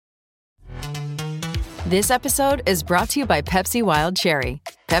This episode is brought to you by Pepsi Wild Cherry.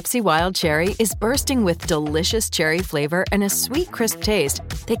 Pepsi Wild Cherry is bursting with delicious cherry flavor and a sweet, crisp taste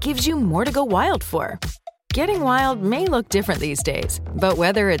that gives you more to go wild for. Getting wild may look different these days, but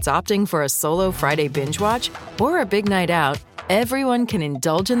whether it's opting for a solo Friday binge watch or a big night out, everyone can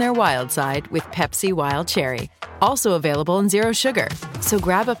indulge in their wild side with Pepsi Wild Cherry. Also available in Zero Sugar. So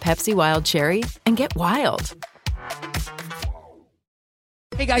grab a Pepsi Wild Cherry and get wild.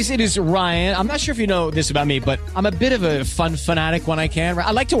 Hey guys, it is Ryan. I'm not sure if you know this about me, but I'm a bit of a fun fanatic when I can. I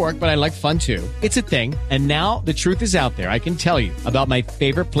like to work, but I like fun too. It's a thing. And now the truth is out there. I can tell you about my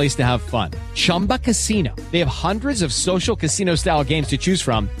favorite place to have fun. Chumba Casino. They have hundreds of social casino style games to choose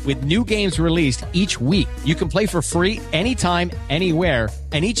from with new games released each week. You can play for free anytime, anywhere.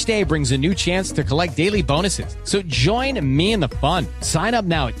 And each day brings a new chance to collect daily bonuses. So join me in the fun. Sign up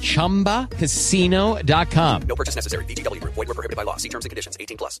now at ChumbaCasino.com. No purchase necessary. VGW Group. Void where prohibited by law. See terms and conditions.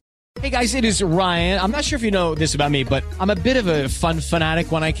 18+. Hey guys, it is Ryan. I'm not sure if you know this about me, but I'm a bit of a fun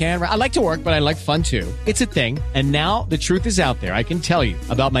fanatic when I can. I like to work, but I like fun too. It's a thing. And now the truth is out there. I can tell you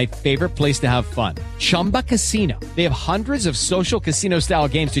about my favorite place to have fun. Chumba Casino. They have hundreds of social casino style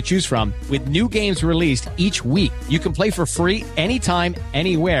games to choose from with new games released each week. You can play for free anytime,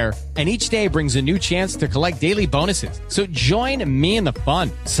 anywhere. And each day brings a new chance to collect daily bonuses. So join me in the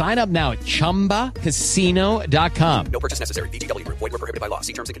fun. Sign up now at ChumbaCasino.com. No purchase necessary. VGW Group. Void where prohibited by law.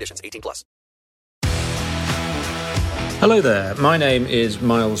 See terms and conditions. 18+. Hello there, my name is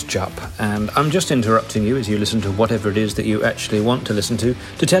Miles Jupp, and I'm just interrupting you as you listen to whatever it is that you actually want to listen to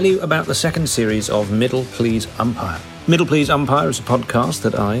tell you about the second series of Middle Please Umpire. Middle Please Umpire is a podcast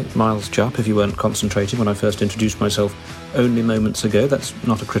that I, Miles Jupp, if you weren't concentrating when I first introduced myself only moments ago, that's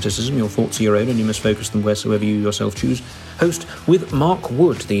not a criticism, your thoughts are your own and you must focus them wheresoever you yourself choose, host with Mark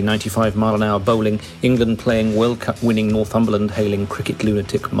Wood, the 95-mile-an-hour bowling, England-playing, World Cup-winning, Northumberland-hailing cricket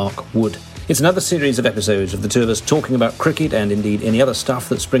lunatic Mark Wood. It's another series of episodes of the two of us talking about cricket and indeed any other stuff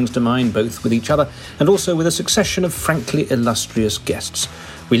that springs to mind, both with each other and also with a succession of frankly illustrious guests.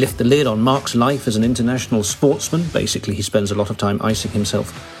 We lift the lid on Mark's life as an international sportsman, basically he spends a lot of time icing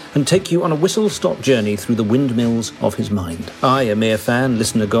himself, and take you on a whistle-stop journey through the windmills of his mind. I, a mere fan,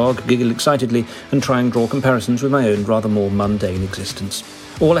 listen agog, giggle excitedly, and try and draw comparisons with my own rather more mundane existence.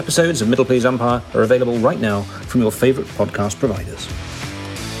 All episodes of Middle Please Umpire are available right now from your favourite podcast providers.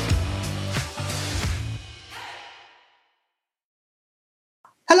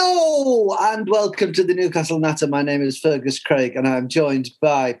 Hello and welcome to the Newcastle Natter. My name is Fergus Craig and I'm joined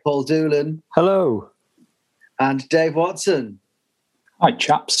by Paul Doolan. Hello. And Dave Watson. Hi,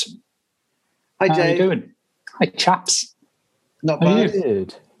 chaps. Hi, Dave. How are you doing? Hi, chaps. Not How are bad. you?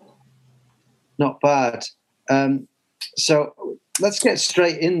 Not bad. So let's get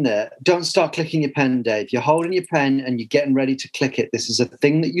straight in there. Don't start clicking your pen, Dave. You're holding your pen and you're getting ready to click it. This is a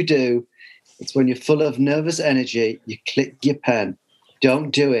thing that you do. It's when you're full of nervous energy, you click your pen.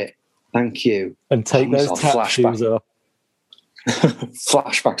 Don't do it. Thank you. And take those tap shoes off.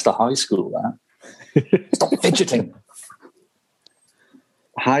 Flashbacks to high school, that. Stop fidgeting.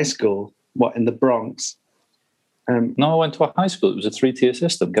 High school? What, in the Bronx? No, I went to a high school. It was a 3-tier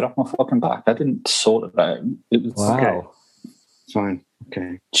system. Get off my fucking back. I didn't sort it out. It was Wow. Okay. Fine.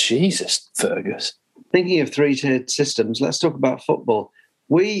 Okay. Jesus, Fergus. Thinking of 3-tiered systems, let's talk about football.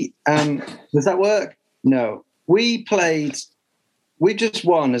 Does that work? No. We just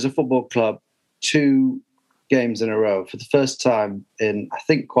won as a football club 2 games in a row for the first time in, I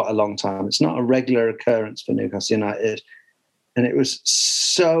think, quite a long time. It's not a regular occurrence for Newcastle United. And it was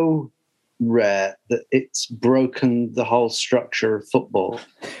so rare that it's broken the whole structure of football.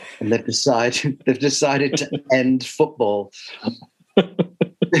 And they've decided to end football.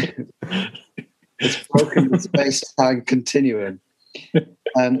 It's broken the space-time continuum.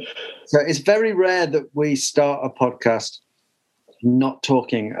 So it's very rare that we start a podcast not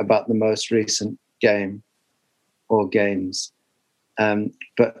talking about the most recent game or games.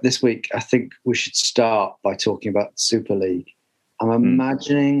 But this week, I think we should start by talking about the Super League. I'm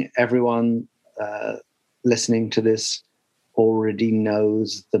imagining everyone listening to this already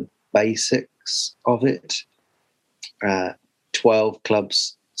knows the basics of it. 12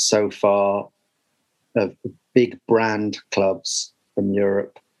 clubs so far of big brand clubs from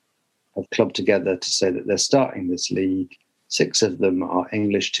Europe have clubbed together to say that they're starting this league. 6 of them are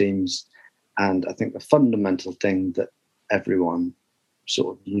English teams. And I think the fundamental thing that everyone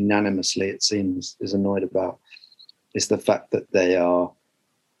sort of unanimously, it seems, is annoyed about is the fact that they are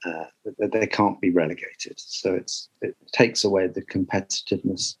that they can't be relegated. So it takes away the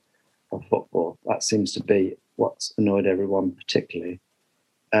competitiveness of football. That seems to be what's annoyed everyone particularly.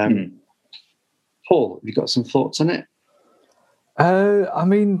 Paul, have you got some thoughts on it? I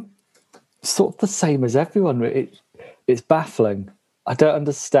mean, sort of the same as everyone. It's baffling. I don't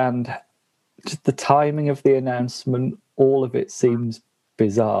understand just the timing of the announcement. All of it seems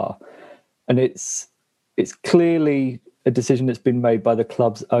bizarre, and it's clearly a decision that's been made by the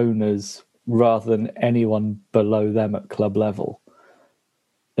club's owners rather than anyone below them at club level.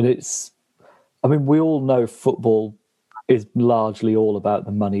 And we all know football is largely all about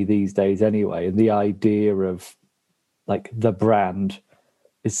the money these days anyway, and the idea of like the brand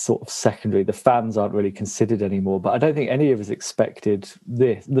is sort of secondary. The fans aren't really considered anymore, but I don't think any of us expected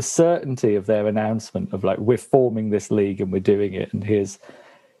this. The certainty of their announcement of like, we're forming this league and we're doing it, and here's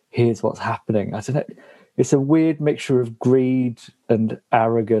what's happening. I don't know. It's a weird mixture of greed and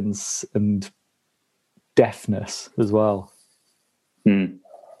arrogance and deafness as well. But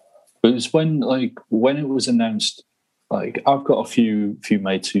it was when it was announced. Like, I've got a few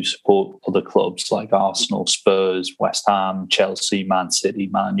mates who support other clubs like Arsenal, Spurs, West Ham, Chelsea, Man City,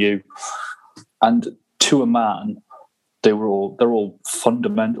 Man U, and to a man, they're all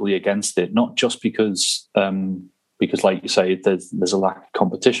fundamentally against it. Not just because like you say, there's a lack of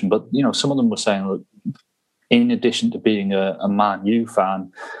competition, but some of them were saying, look, in addition to being a Man U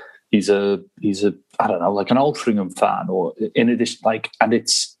fan, he's a I don't know, like an Altrincham fan, or in addition, like, and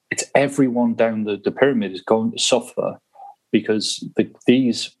it's everyone down the pyramid is going to suffer because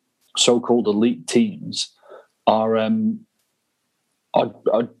these so-called elite teams are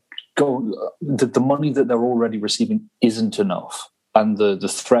going. The money that they're already receiving isn't enough, and the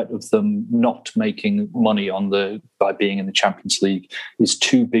threat of them not making money by being in the Champions League is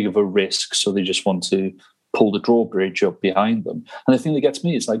too big of a risk. So they just want to pull the drawbridge up behind them. And the thing that gets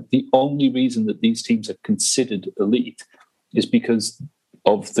me is like the only reason that these teams are considered elite is because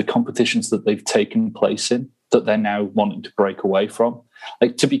of the competitions that they've taken place in that they're now wanting to break away from.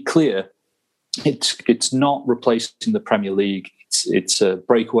 Like, to be clear, it's not replacing the Premier League. It's a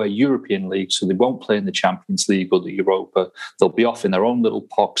breakaway European league, so they won't play in the Champions League or the Europa. They'll be off in their own little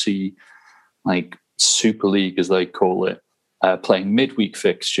poxy, like Super League as they call it, playing midweek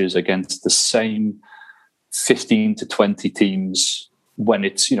fixtures against the same 15 to 20 teams when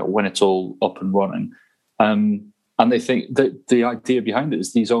it's all up and running. And they think that the idea behind it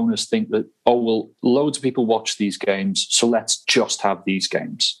is these owners think that, oh, well, loads of people watch these games, so let's just have these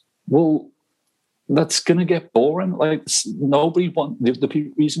games. Well, that's going to get boring. Like, nobody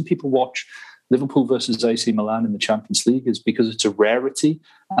the reason people watch Liverpool versus AC Milan in the Champions League is because it's a rarity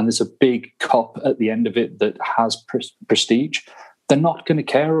and there's a big cup at the end of it that has prestige. They're not going to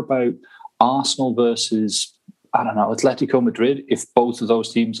care about Arsenal versus, I don't know, Atletico Madrid if both of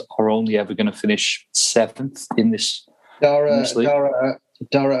those teams are only ever going to finish seventh in this league.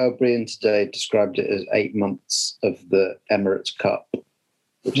 Dara O'Brien today described it as 8 months of the Emirates Cup.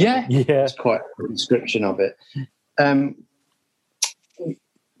 It's quite a description of it.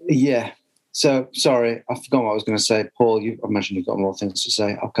 So, sorry, I forgot what I was going to say. Paul, I imagine you've got more things to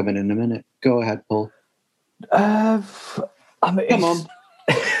say. I'll come in a minute. Go ahead, Paul. Come on.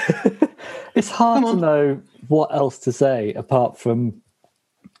 It's hard to know what else to say apart from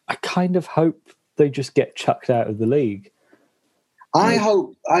I kind of hope they just get chucked out of the league. I'm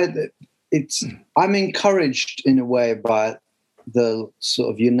encouraged in a way by the sort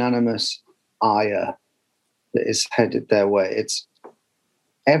of unanimous ire that is headed their way.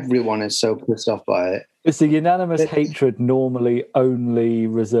 Everyone is so pissed off by it. It's a unanimous hatred normally only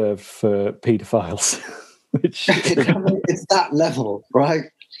reserved for paedophiles. It's that level, right?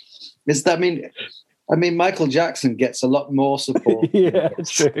 I mean, Michael Jackson gets a lot more support. Yeah,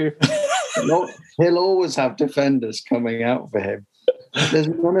 true. He'll always have defenders coming out for him. There's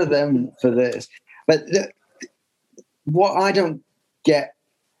none of them for this. But what I don't get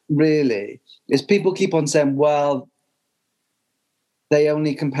really is people keep on saying, well, they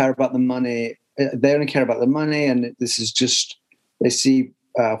only care about the money. They only care about the money, and this is just, they see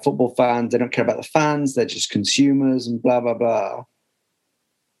football fans, they don't care about the fans, they're just consumers and blah, blah, blah.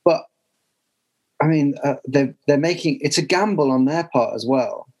 But I mean, they're making, it's a gamble on their part as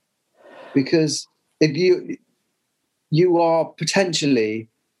well, because if you are potentially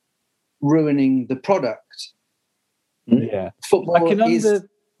ruining the product. Yeah,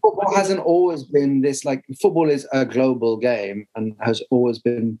 Football hasn't always been this, like, football is a global game and has always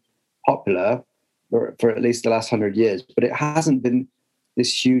been popular for at least the last 100 years, but it hasn't been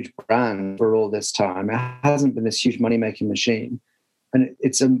this huge brand for all this time. It hasn't been this huge money-making machine. And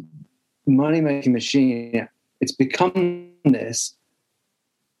it's a money-making machine. It's become this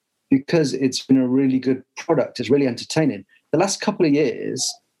because it's been a really good product. It's really entertaining. The last couple of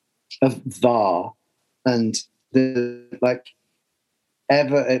years of VAR and the, like,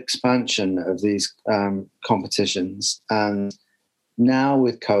 ever expansion of these competitions and now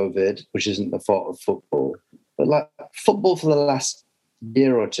with COVID, which isn't the fault of football, but like football for the last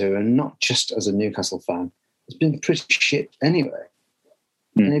year or two, and not just as a Newcastle fan, it's been pretty shit anyway.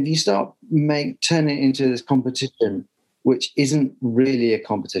 And if you start turning it into this competition, which isn't really a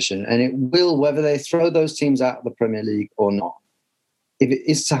competition, and it will, whether they throw those teams out of the Premier League or not, if it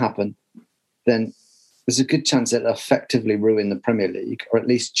is to happen, then there's a good chance it'll effectively ruin the Premier League, or at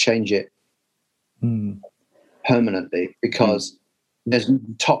least change it permanently, because there's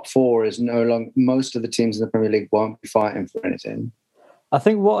top four is no longer, most of the teams in the Premier League won't be fighting for anything. I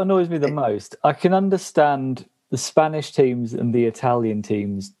think what annoys me the most, I can understand the Spanish teams and the Italian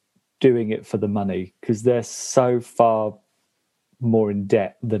teams doing it for the money because they're so far more in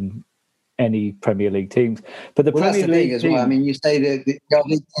debt than any Premier League teams. But the Premier that's the League thing as well. I mean, you say that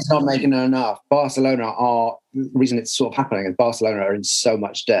it's not making enough. Barcelona are, the reason it's sort of happening is Barcelona are in so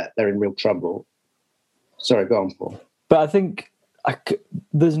much debt. They're in real trouble. Sorry, go on, Paul. But I think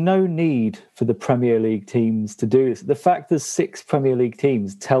there's no need for the Premier League teams to do this. The fact there's 6 Premier League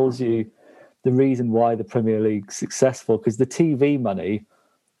teams tells you the reason why the Premier League's successful, because the TV money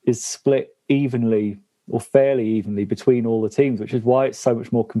is split evenly or fairly evenly between all the teams, which is why it's so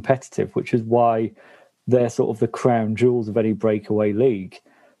much more competitive, which is why they're sort of the crown jewels of any breakaway league.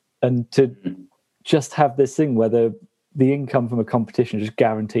 And to just have this thing where the income from a competition is just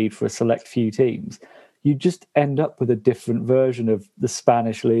guaranteed for a select few teams, you just end up with a different version of the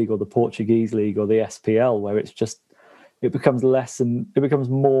Spanish league or the Portuguese league or the SPL, where it becomes it becomes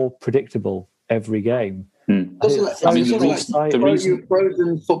more predictable every game. You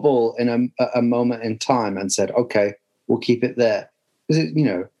frozen football in a moment in time and said, okay, we'll keep it there.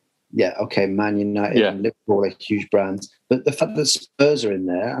 Because, Man United and Liverpool are huge brands. But the fact that Spurs are in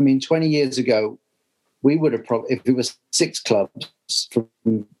there, I mean, 20 years ago, we would have probably, if it was 6 clubs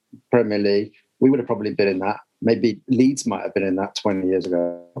from Premier League, we would have probably been in that. Maybe Leeds might have been in that 20 years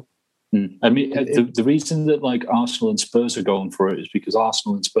ago. I mean, the reason that like Arsenal and Spurs are going for it is because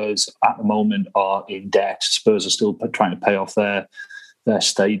Arsenal and Spurs at the moment are in debt. Spurs are still trying to pay off their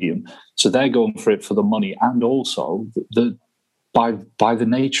stadium, so they're going for it for the money, and also by the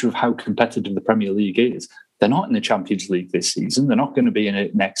nature of how competitive the Premier League is, they're not in the Champions League this season. They're not going to be in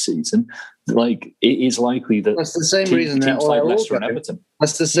it next season. Like, it is likely that that's the same reason teams like Leicester and Everton.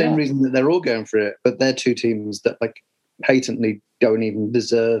 That's the same reason that they're all going for it, but they're 2 teams that like patently don't even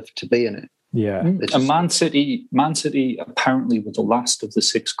deserve to be in it. Yeah. And Man City apparently were the last of the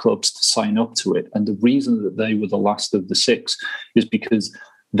 6 clubs to sign up to it. And the reason that they were the last of the 6 is because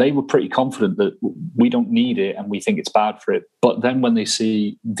they were pretty confident that we don't need it and we think it's bad for it. But then when they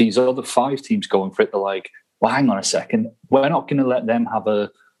see these other 5 teams going for it, they're like, well, hang on a second, we're not going to let them have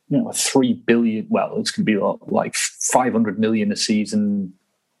a 3 billion, well, it's going to be like 500 million a season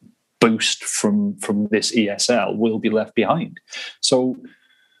boost from this ESL. Will be left behind. So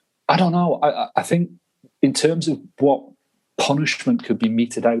I don't know. I think in terms of what punishment could be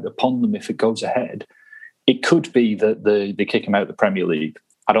meted out upon them if it goes ahead, it could be that they kick them out of the Premier League.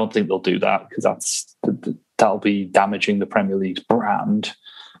 I don't think they'll do that because that'll be damaging the Premier League's brand.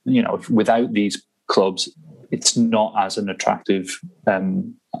 Without these clubs, it's not as an attractive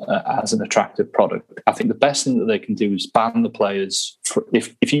product. I think the best thing that they can do is ban the players.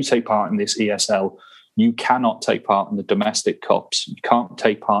 If you take part in this ESL, you cannot take part in the domestic cups. You can't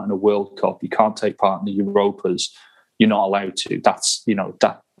take part in a World Cup. You can't take part in the Europas. You're not allowed to. That's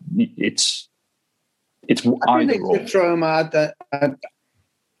it's either or. Throw them out. I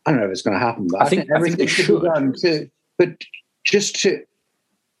don't know if it's going to happen, but I think everything should be done too. But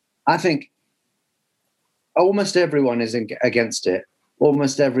I think almost everyone is against it.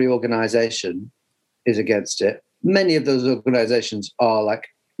 Almost every organisation is against it. Many of those organisations are like,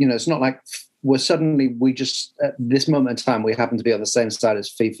 it's not like we just, at this moment in time, we happen to be on the same side as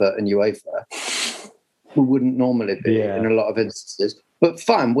FIFA and UEFA. We wouldn't normally be in a lot of instances. But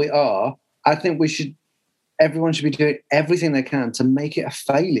fine, we are. I think everyone should be doing everything they can to make it a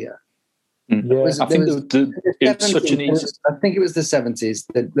failure. Yeah. I think it's such an easy... I think it was the 70s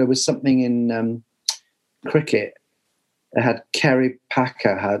that there was something in cricket. They had Kerry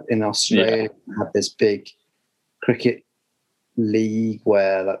Packer in Australia had this big cricket league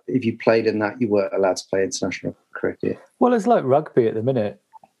where if you played in that, you weren't allowed to play international cricket. Well, it's like rugby at the minute.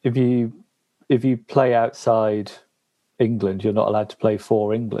 If you play outside England, you're not allowed to play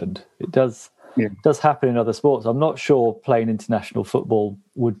for England. It does happen in other sports. I'm not sure playing international football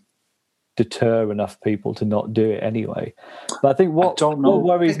would deter enough people to not do it anyway. But I think what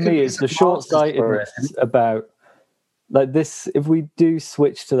worries me is the short-sightedness about like this. If we do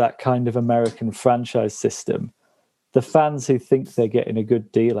switch to that kind of American franchise system, the fans who think they're getting a good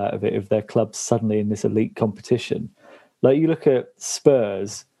deal out of it if their club's suddenly in this elite competition, Like you look at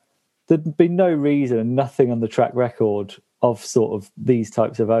Spurs, there'd be no reason, nothing on the track record of sort of these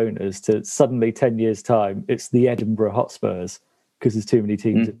types of owners to suddenly 10 years time, it's the Edinburgh Hotspurs because there's too many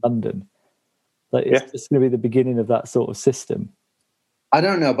teams in London. Like it's just going to be the beginning of that sort of system. I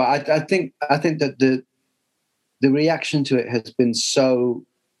don't know, but I think that the reaction to it has been so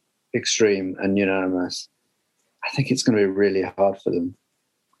extreme and unanimous. I think it's going to be really hard for them.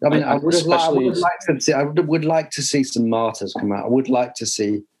 I mean, I would like to see some martyrs come out. I would like to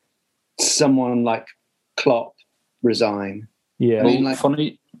see someone like Klopp resign. Yeah, I mean, like,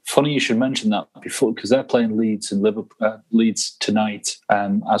 funny you should mention that before, because they're playing Leeds in Liverpool, Leeds tonight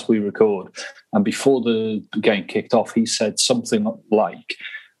as we record. And before the game kicked off, he said something like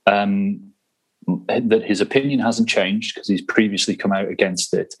that his opinion hasn't changed because he's previously come out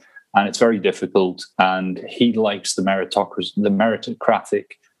against it, and it's very difficult. And he likes the meritocratic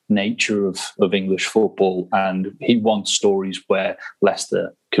nature of English football, and he wants stories where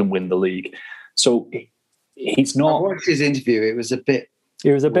Leicester can win the league. So he's not. I watched his interview. It was a bit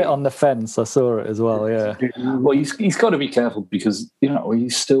on the fence. I saw it as well. Yeah. Well, he's got to be careful because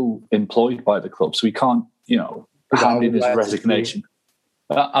he's still employed by the club, so he can't hand in his resignation.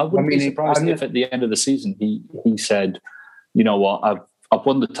 I wouldn't be surprised if at the end of the season he said, "You know what? I've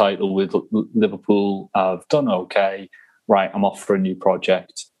won the title with Liverpool. I've done okay. Right, I'm off for a new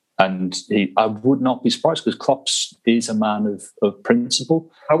project." And I would not be surprised because Klopp is a man of principle.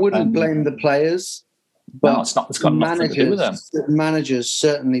 I wouldn't blame the players, but no, it's got nothing to do with them. Managers,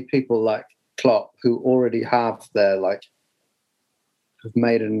 certainly people like Klopp, who already have have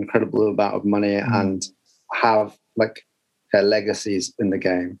made an incredible amount of money and have their legacies in the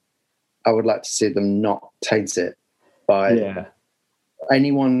game. I would like to see them not taint it by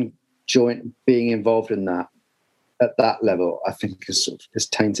anyone being involved in that. At that level, I think is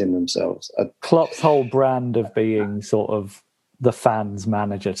tainting themselves. Klopp's whole brand of being sort of the fans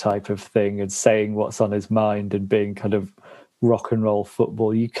manager type of thing and saying what's on his mind and being kind of rock and roll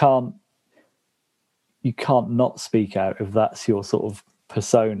football. You can't not speak out if that's your sort of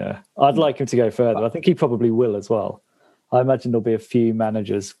persona. I'd like him to go further. I think he probably will as well. I imagine there'll be a few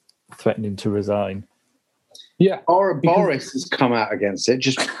managers threatening to resign. Yeah, or Boris has come out against it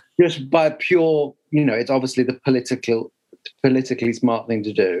just by pure, it's obviously the politically smart thing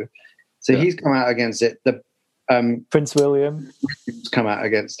to do. So he's come out against it. The Prince William has come out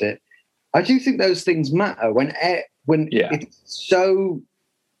against it. I do think those things matter when it's so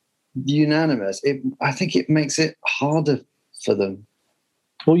unanimous. I think it makes it harder for them.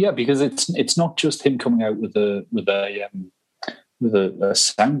 Well, yeah, because it's not just him coming out with a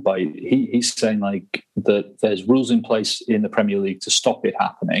soundbite. He's saying that there's rules in place in the Premier League to stop it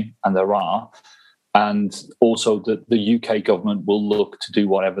happening, and there are, and also that the UK government will look to do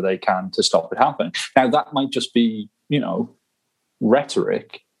whatever they can to stop it happening. Now that might just be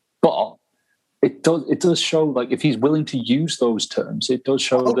rhetoric, but it does show if he's willing to use those terms, it does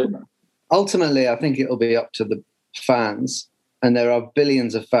show that ultimately I think it'll be up to the fans, and there are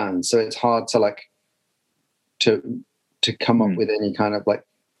billions of fans, so it's hard to come up with any kind of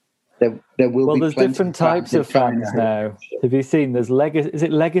there will be. Well, there's different types of fans now. Have you seen? There's is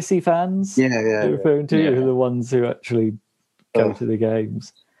it legacy fans? Yeah. You're referring to who are the ones who actually go to the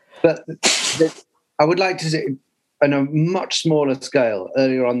games. But I would like to see on a much smaller scale.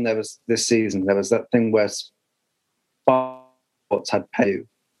 Earlier on, this season there was that thing where sports had pay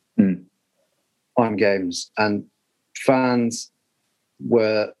on games, and fans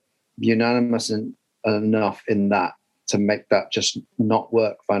were unanimous enough in that to make that just not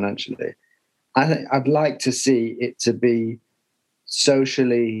work financially. I think I'd like to see it to be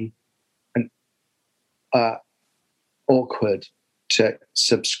socially awkward to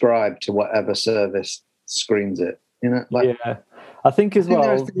subscribe to whatever service screens it. I think as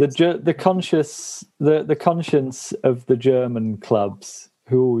well the conscience of the German clubs,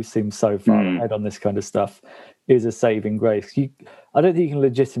 who always seem so far ahead on this kind of stuff, is a saving grace. I don't think you can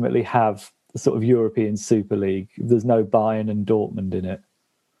legitimately have the sort of European Super League if there's no Bayern and Dortmund in it.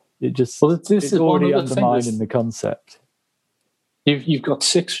 It's already undermining the concept. You've got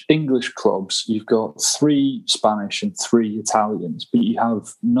 6 English clubs, you've got 3 Spanish and 3 Italians, but you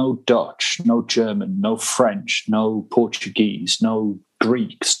have no Dutch, no German, no French, no Portuguese, no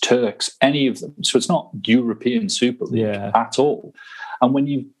Greeks, Turks, any of them. So it's not European Super League at all. And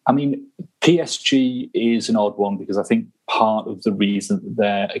PSG is an odd one because I think part of the reason that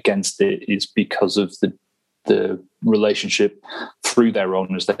they're against it is because of the relationship through their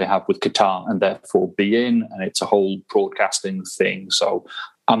owners that they have with Qatar and therefore beIN, and it's a whole broadcasting thing. So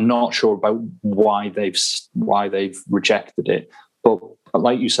I'm not sure about why they've rejected it. But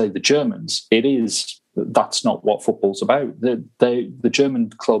like you say, the Germans, it is that's not what football's about. The German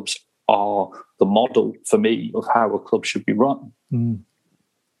clubs are the model for me of how a club should be run. Mm.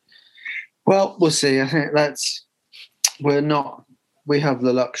 Well, we'll see. I think we have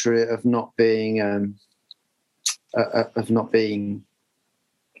the luxury of not being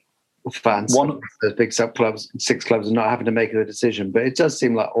fans of the big six clubs, and not having to make a decision. But it does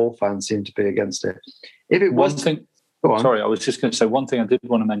seem like all fans seem to be against it. If it was sorry, I was just going to say one thing I did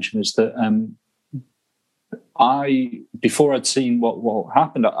want to mention is that before I'd seen what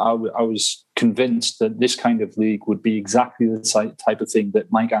happened, I was convinced that this kind of league would be exactly the type of thing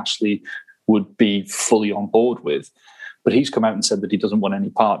that Mike Ashley would be fully on board with. But he's come out and said that he doesn't want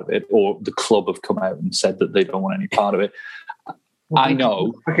any part of it, or the club have come out and said that they don't want any part of it. I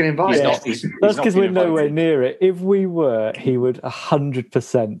know. I can invite him. That's because we're nowhere near it. If we were, he would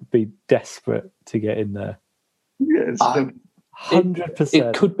 100% be desperate to get in there. Yes, 100%.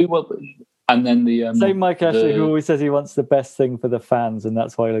 It could be well. And then the same Mike Ashley, who always says he wants the best thing for the fans, and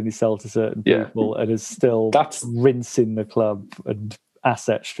that's why he'll only sell to certain people, and is still rinsing the club and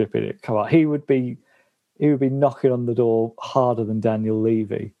asset stripping it. Come on, he would be knocking on the door harder than Daniel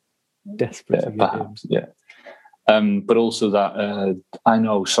Levy, desperate to get in. Yeah. But also that I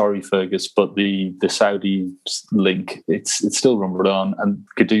know, sorry Fergus, but the Saudi link, it's still rumoured on, and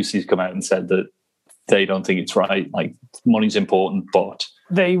Qadusi's come out and said that they don't think it's right. Like, money's important, but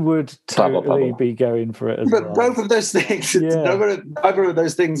they would totally be going for it as well. But both of those things, neither of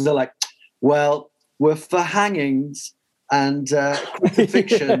those things are like, well, we're for hangings and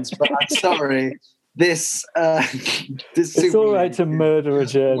crucifixions, but I'm sorry, this it's all right to murder a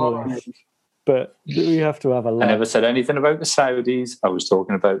journalist. But we have to have a laugh. I never said anything about the Saudis. I was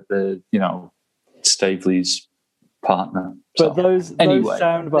talking about Staveley's partner. But those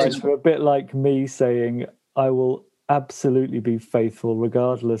sound bites were a bit like me saying, I will absolutely be faithful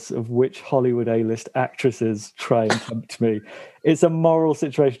regardless of which Hollywood A-list actresses try and tempt me. It's a moral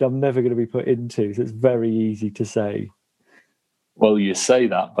situation I'm never going to be put into, so it's very easy to say. Well, you say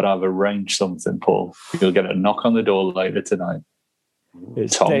that, but I've arranged something, Paul. You'll get a knock on the door later tonight.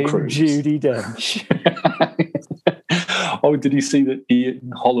 It's Tom Cruise. Judi Dench. Oh, did you see that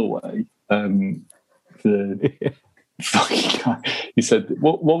Ian Holloway, the fucking guy, he said,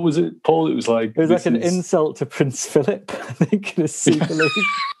 what was it, Paul? It was like an insult to Prince Philip, I think, in a Super League.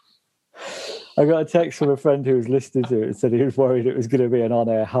 I got a text from a friend who was listening to it and said he was worried it was going to be an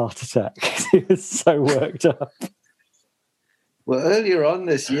on-air heart attack because he was so worked up. Well, earlier on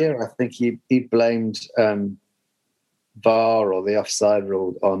this year, I think he blamed VAR or the offside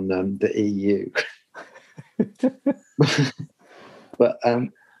rule on the EU. but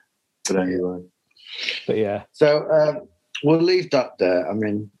anyway. But yeah. So we'll leave that there. I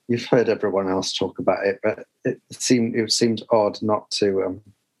mean, you've heard everyone else talk about it, but it seemed odd not to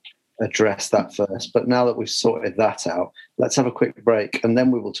address that first. But now that we've sorted that out, let's have a quick break, and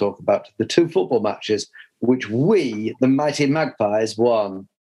then we will talk about the two football matches which we, the mighty Magpies, won.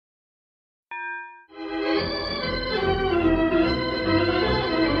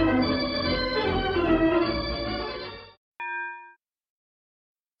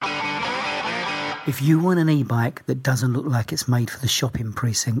 If you want an e-bike that doesn't look like it's made for the shopping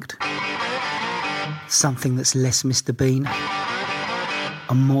precinct, something that's less Mr. Bean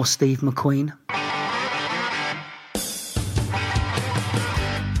and more Steve McQueen,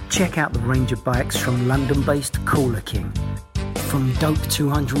 check out the range of bikes from London-based Cooler King. From dope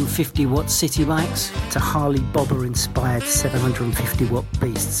 250-watt city bikes to Harley Bobber-inspired 750-watt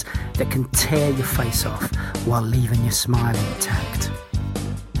beasts that can tear your face off while leaving your smile intact.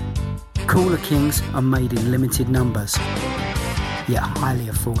 Cooler Kings are made in limited numbers, yet highly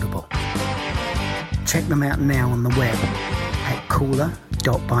affordable. Check them out now on the web at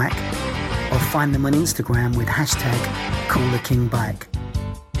cooler.bike or find them on Instagram with hashtag CoolerKingBike.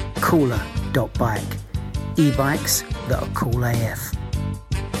 Cooler.bike. E-bikes that are cool AF.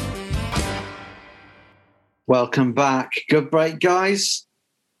 Welcome back. Good break, guys.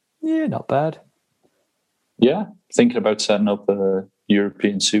 Yeah, not bad. Yeah, thinking about setting up a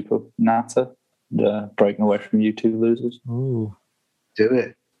European Super Nata, breaking away from you two losers. Ooh. Do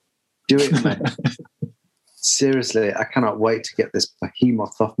it, mate. Seriously, I cannot wait to get this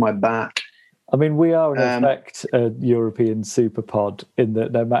behemoth off my back. I mean, we are in effect a European super pod in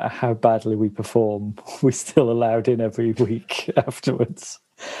that no matter how badly we perform, we're still allowed in every week afterwards.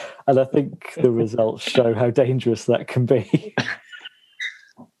 And I think the results show how dangerous that can be.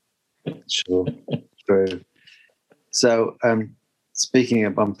 Sure, true. So, speaking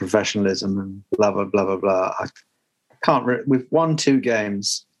of unprofessionalism and blah, blah, blah, blah, blah, I can't... We've won 2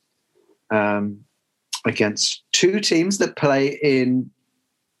 games against 2 teams that play in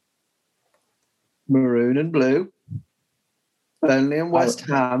maroon and blue. Burnley and West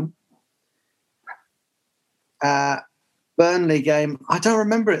Ham. Burnley game, I don't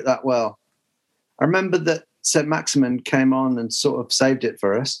remember it that well. I remember that St. Maximin came on and sort of saved it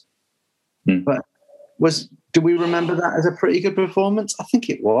for us. But do we remember that as a pretty good performance? I think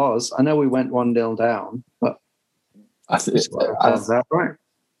it was. I know we went 1-0 down, but was that right?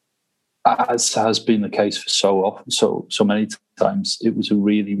 As has been the case for so many times, it was a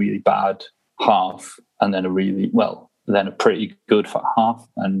really, really bad half, and then a pretty good half,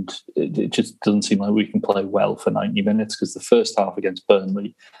 and it just doesn't seem like we can play well for 90 minutes, because the first half against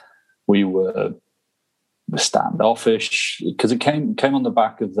Burnley, we were standoffish, because it came on the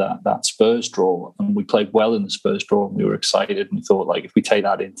back of that Spurs draw, and we played well in the Spurs draw, and we were excited, and we thought, like, if we take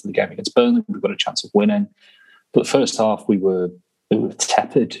that into the game against Burnley, we've got a chance of winning. But the first half, we were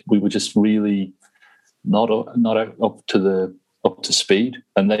tepid. We were just really not up to speed,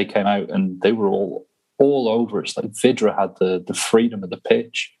 and they came out and they were all over us. Like, Vydra had the freedom of the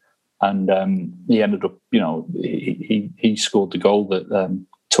pitch, and he ended up, he scored the goal that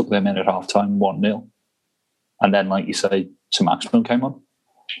took them in at half time 1-0. And then, like you say, St. Maximin came on.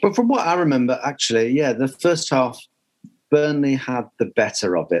 But from what I remember, actually, the first half, Burnley had the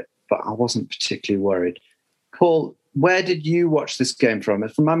better of it, but I wasn't particularly worried. Paul, where did you watch this game from?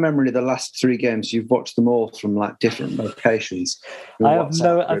 From my memory, the last 3 games, you've watched them all from like different locations. I have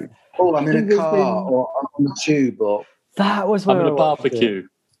no. I'm in a car or on the tube, or that was where I'm in a barbecue.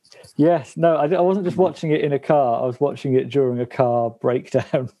 Yes, no, I wasn't just watching it in a car. I was watching it during a car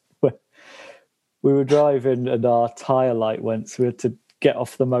breakdown. We were driving and our tyre light went, so we had to get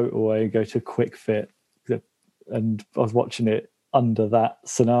off the motorway and go to a quick fit. And I was watching it under that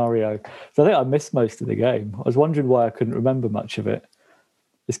scenario. So I think I missed most of the game. I was wondering why I couldn't remember much of it.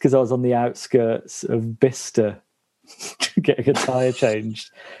 It's because I was on the outskirts of Bicester getting a tyre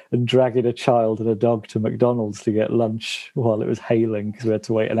changed and dragging a child and a dog to McDonald's to get lunch while it was hailing, because we had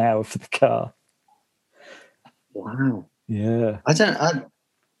to wait an hour for the car. Wow. Yeah.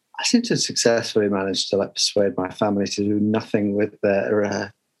 I seem to successfully manage to persuade my family to do nothing with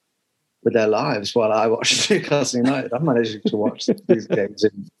their lives while I watch Newcastle United. I'm managing to watch these games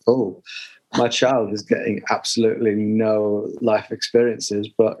in full. My child is getting absolutely no life experiences,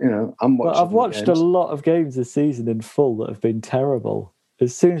 but I'm watching. Well, I've watched a lot of games this season in full that have been terrible.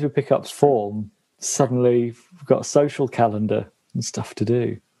 As soon as we pick up form, suddenly we've got a social calendar and stuff to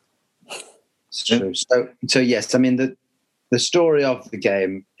do. It's true. So yes, I mean the story of the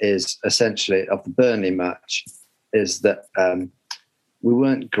game is essentially, of the Burnley match, is that we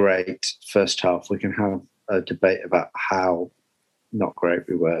weren't great first half. We can have a debate about how not great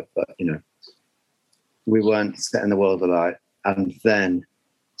we were, but we weren't setting the world alight. And then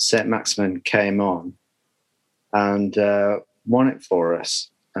St. Maximin came on and won it for us.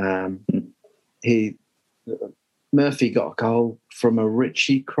 Murphy got a goal from a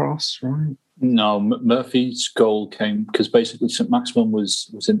Ritchie cross, right? No, Murphy's goal came because basically St. Maximin was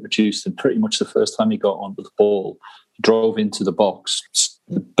introduced, and pretty much the first time he got onto the ball, he drove into the box.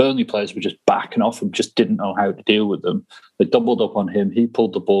 The Burnley players were just backing off him, just didn't know how to deal with them. They doubled up on him. He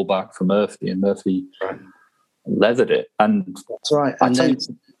pulled the ball back for Murphy, and Murphy leathered it. And that's right. And then,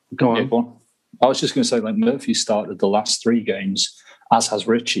 go on. I was just going to say, Murphy started the last 3 games, as has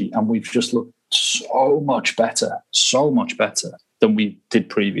Ritchie, and we've just looked so much better than we did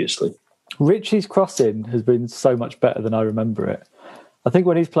previously. Ritchie's crossing has been so much better than I remember it. I think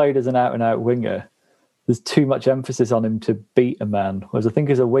when he's played as an out-and-out winger, there's too much emphasis on him to beat a man. Whereas I think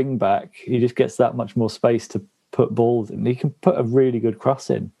as a wing-back, he just gets that much more space to put balls in. He can put a really good cross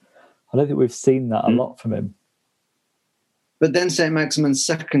in. I don't think we've seen that a lot from him. But then St. Maximin's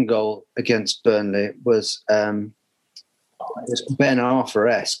second goal against Burnley was Ben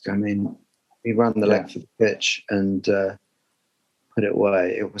Arthur-esque. I mean, he ran the length of the pitch and put it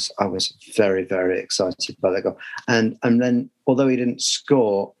away. I was very, very excited by that goal. And then, although he didn't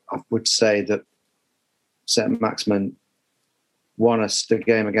score, I would say that St. Maximin won us the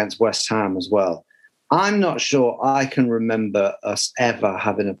game against West Ham as well. I'm not sure I can remember us ever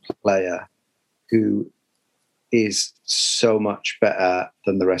having a player who is so much better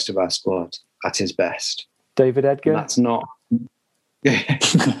than the rest of our squad at his best. David Edgar? And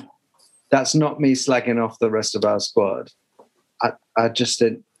that's not me slagging off the rest of our squad. I just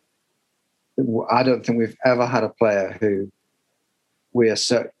didn't. I don't think we've ever had a player who we are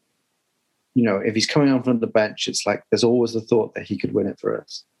so. If he's coming on from the bench, it's like there's always the thought that he could win it for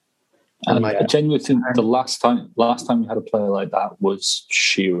us. And I genuinely think the last time we had a player like that was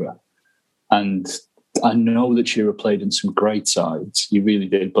Shearer, and I know that Shearer played in some great sides. He really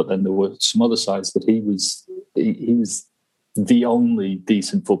did, but then there were some other sides that he was the only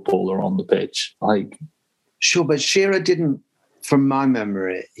decent footballer on the pitch. Like, sure, but Shearer didn't, from my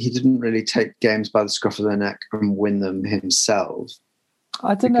memory, he didn't really take games by the scruff of the neck and win them himself.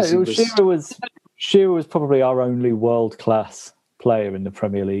 I don't know. Shearer was probably our only world-class player in the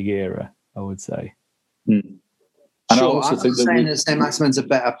Premier League era, I would say. And Sure, I also think I'm saying that St. Maximin's a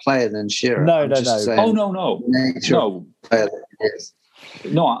better player than Shearer. No. Oh, no. Player that he is.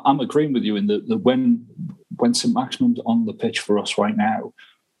 No, I'm agreeing with you in that when St. Maximin's on the pitch for us right now,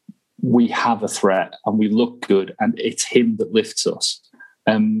 we have a threat and we look good, and it's him that lifts us.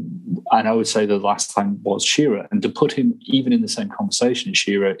 And I would say the last time was Shearer, and to put him even in the same conversation as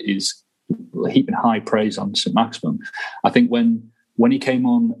Shearer is heaping high praise on St. Maximin. I think when he came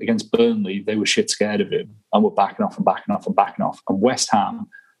on against Burnley, they were shit scared of him and were backing off. And West Ham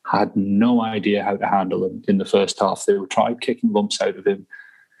had no idea how to handle him in the first half. They tried kicking lumps out of him.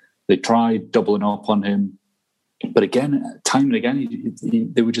 They tried doubling up on him. But again, time and again,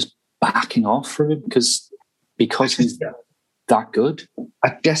 they were just backing off from him because he's that good.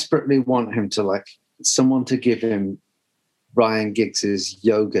 I desperately want him to, someone to give him Ryan Giggs's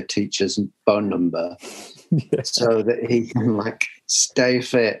yoga teacher's phone number so that he can, stay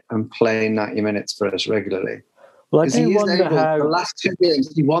fit and play 90 minutes for us regularly. Well, I do wonder how the last 2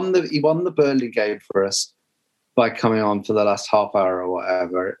 games he won the Burnley game for us by coming on for the last half hour or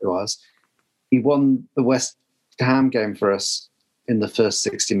whatever it was. He won the West Ham game for us in the first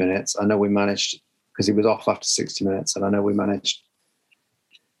 60 minutes. I know we managed, because he was off after 60 minutes, and I know we managed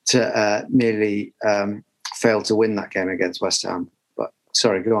to nearly fail to win that game against West Ham. But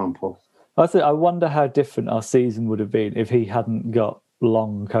sorry, go on, Paul. I wonder how different our season would have been if he hadn't got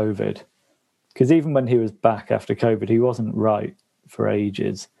long COVID. Because even when he was back after COVID, he wasn't right for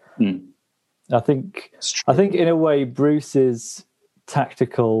ages. I think in a way, Bruce's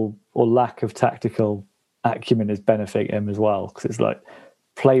tactical or lack of tactical acumen is benefiting him as well. Because it's like,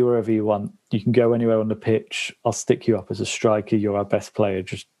 play wherever you want. You can go anywhere on the pitch. I'll stick you up as a striker. You're our best player.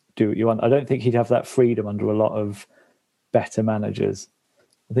 Just do what you want. I don't think he'd have that freedom under a lot of better managers.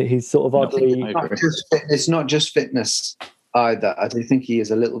 I think he's sort of oddly... It's not just fitness either. I do think he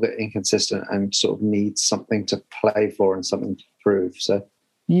is a little bit inconsistent and sort of needs something to play for and something to prove. So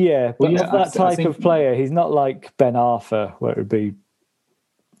yeah, but he's that type of player. He's not like Ben Arthur, where it would be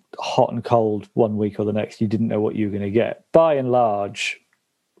hot and cold one week or the next. You didn't know what you were going to get. By and large,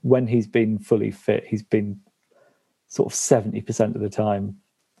 when he's been fully fit, he's been sort of 70% of the time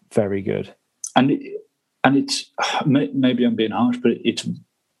very good. And it's maybe I'm being harsh, but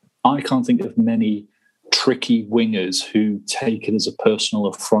I can't think of many tricky wingers who take it as a personal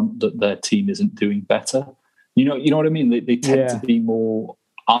affront that their team isn't doing better. You know what I mean? They tend to be more,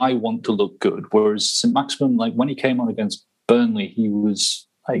 I want to look good. Whereas St. Maximin, when he came on against Burnley, he was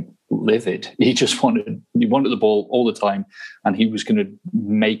livid. He just wanted the ball all the time, and he was going to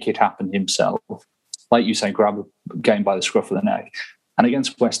make it happen himself. Like you say, grab a game by the scruff of the neck. And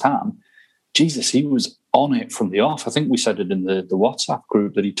against West Ham, Jesus, he was on it from the off. I think we said it in the WhatsApp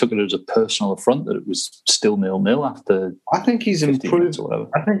group that he took it as a personal affront that it was still 0-0 after. I think he's improved.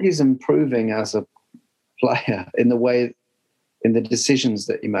 I think he's improving as a player in the decisions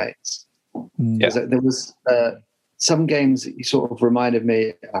that he makes. Yeah. There was some games that he sort of reminded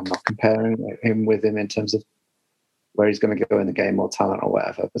me. I'm not comparing him with him in terms of where he's going to go in the game or talent or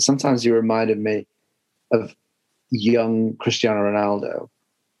whatever, but sometimes he reminded me of young Cristiano Ronaldo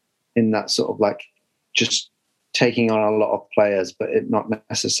in that sort of just taking on a lot of players, but it not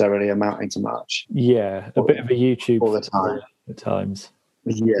necessarily amounting to much. Yeah, a bit of a YouTube all the time at times.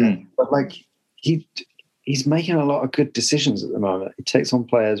 Yeah, but he's making a lot of good decisions at the moment. He takes on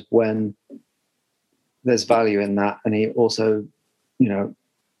players when there's value in that, and he also,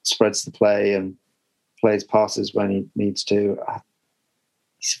 spreads the play and plays passes when he needs to.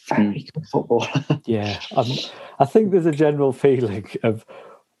 He's a very good footballer. Yeah, I think there's a general feeling of,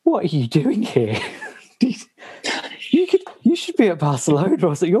 what are you doing here? You should be at Barcelona.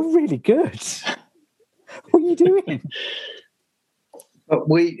 Or you're really good. What are you doing? But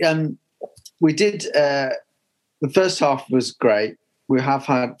we did. The first half was great. We have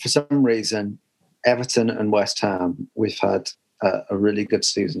had, for some reason, Everton and West Ham. We've had a really good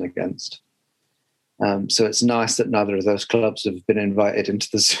season against. So it's nice that neither of those clubs have been invited into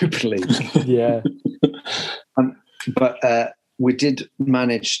the Super League. Yeah. But we did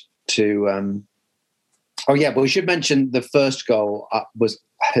manage to... but we should mention the first goal was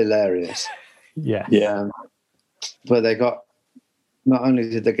hilarious. Yeah. Yeah. Where they got... Not only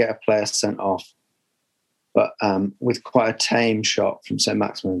did they get a player sent off, but with quite a tame shot from St.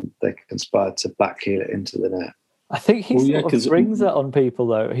 Maximin, they conspired to backheel it into the net. I think he sort of brings that on people,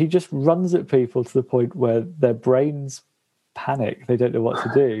 though. He just runs at people to the point where their brains panic. They don't know what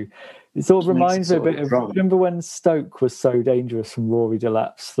to do. It sort of reminds me a bit of, remember when Stoke was so dangerous from Rory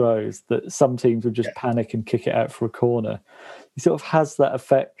Delap's throws that some teams would just panic and kick it out for a corner? It sort of has that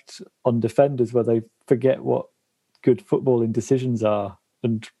effect on defenders where they forget what good footballing decisions are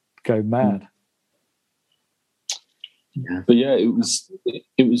and go mad. Yeah. But yeah, it was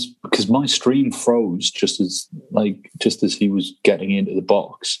because my stream froze just as he was getting into the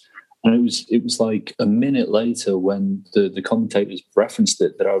box. And it was like a minute later when the commentators referenced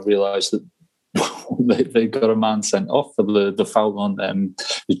it that I realised that they got a man sent off for the foul on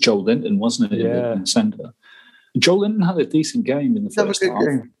Joe Linton, wasn't it? Yeah. In the centre. Joe Linton had a decent game in the first half.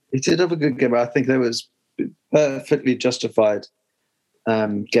 He did have a good game. I think there was perfectly justified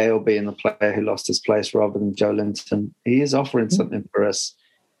Gale being the player who lost his place rather than Joe Linton. He is offering something for us.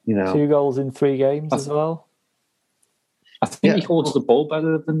 2 goals in 3 games as well. I think he holds the ball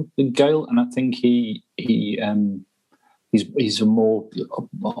better than Gale, and I think he's a more,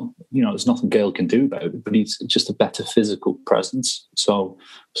 there's nothing Gale can do about it, but he's just a better physical presence. So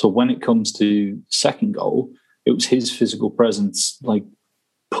when it comes to second goal, it was his physical presence, like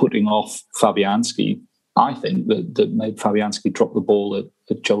putting off Fabianski, I think, that made Fabianski drop the ball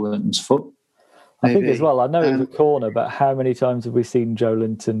at Joe Linton's foot. I think as well, I know it was a corner, but how many times have we seen Joe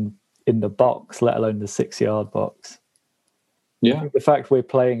Linton in the box, let alone the 6-yard box? Yeah. I think the fact we're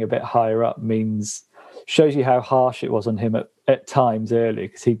playing a bit higher up shows you how harsh it was on him at times earlier,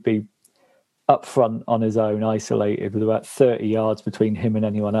 because he'd be up front on his own, isolated, with about 30 yards between him and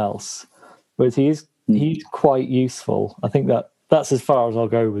anyone else. Whereas he's quite useful. I think that's as far as I'll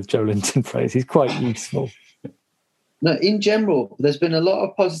go with Joe Linton praise. He's quite useful. No, in general, there's been a lot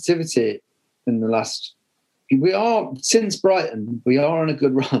of positivity in the last. Since Brighton, we are on a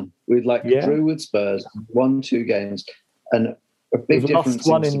good run. We've drew with Spurs, won 2 games, and a big difference.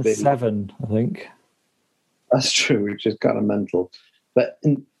 Lost 1 in 7, I think. That's true, which is kind of mental. But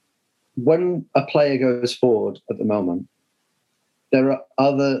when a player goes forward at the moment, there are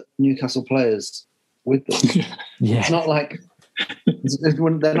other Newcastle players with them. Yeah. It's not like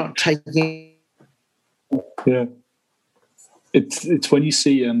they're not taking. Yeah, it's when you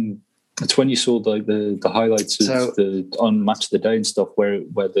see it's when you saw the highlights on Match of the Day and stuff where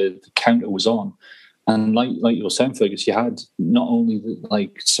the counter was on. And like you were saying, Fergus, you had not only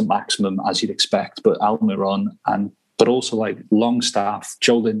St. Maximum, as you'd expect, but Almiron, but also Longstaff,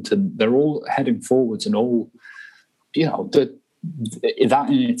 Joe Linton. They're all heading forwards, and all, that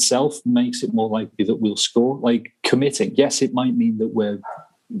in itself makes it more likely that we'll score. Committing, yes, it might mean that we're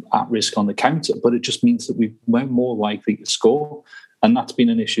at risk on the counter, but it just means that we're more likely to score, and that's been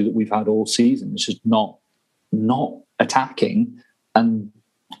an issue that we've had all season. It's just not attacking and.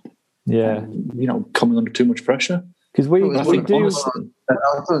 Yeah, coming under too much pressure. Because we do. I thought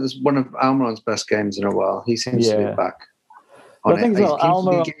it was one of Almiron's best games in a while. He seems to be back. I think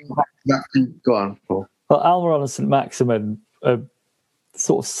Almiron. Go on, Paul. Well, Almiron and St. Maximin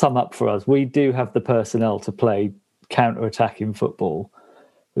sort of sum up for us. We do have the personnel to play counter-attacking football,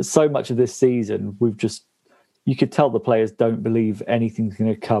 but so much of this season, you could tell the players don't believe anything's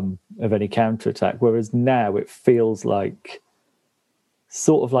going to come of any counter-attack. Whereas now it feels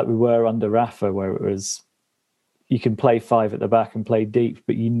sort of like we were under Rafa, where it was you can play 5 at the back and play deep,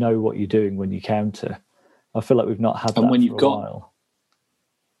 but you know what you're doing when you counter. I feel like we've not had that for a while.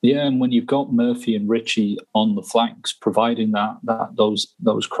 Yeah, and when you've got Murphy and Ritchie on the flanks, providing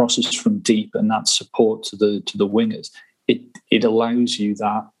those crosses from deep and that support to the wingers, it allows you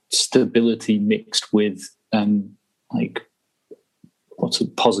that stability mixed with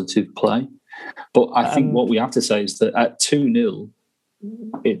positive play. But I think what we have to say is that at 2-0,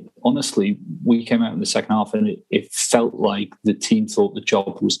 honestly, we came out in the second half and it felt like the team thought the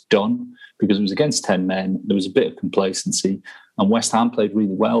job was done because it was against 10 men. There was a bit of complacency, and West Ham played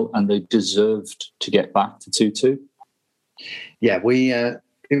really well, and they deserved to get back to 2-2. Yeah,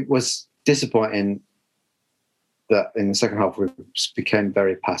 it was disappointing that in the second half we became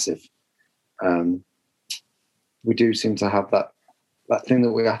very passive. We do seem to have that thing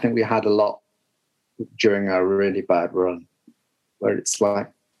that I think we had a lot during our really bad run, where it's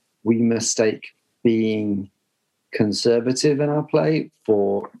like we mistake being conservative in our play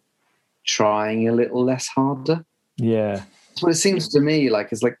for trying a little less harder. Yeah. That's what it seems to me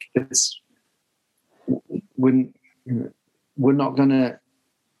like. We're not going to,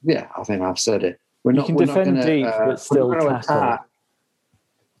 I think I've said it. You can defend deep, but still tackle.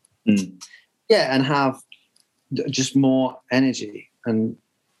 Yeah, and have just more energy. And,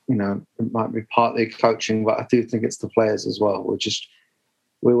 it might be partly coaching, but I do think it's the players as well.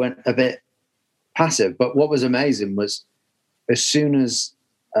 We went a bit passive. But what was amazing was as soon as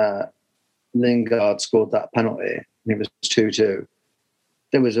Lingard scored that penalty, and it was 2-2,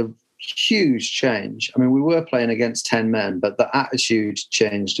 there was a huge change. I mean, we were playing against 10 men, but the attitude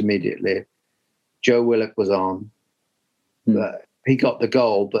changed immediately. Joe Willock was on. But he got the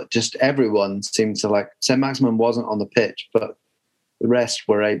goal, but just everyone seemed to like, St. Maximin wasn't on the pitch, but the rest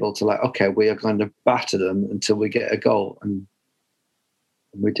were able to like, okay, we are going to batter them until we get a goal. And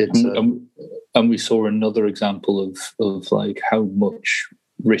we did. And we saw another example of like how much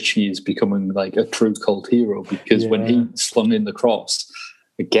Richie is becoming like a true cult hero, because when he slung in the cross,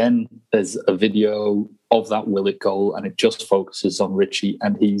 again, there's a video of that Willock goal and it just focuses on Richie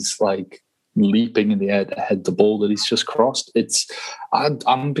and he's like leaping in the air to head the ball that he's just crossed.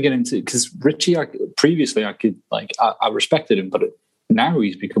 I'm beginning to, because Richie, previously I could like, I respected him, but now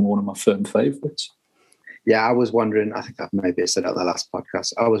he's become one of my firm favourites. Yeah, I was wondering, I think maybe I said it on the last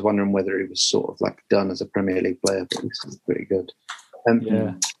podcast, I was wondering whether he was sort of like done as a Premier League player, but he's pretty good.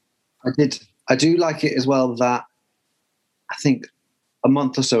 I do like it as well that I think a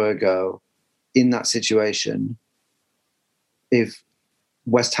month or so ago, in that situation, if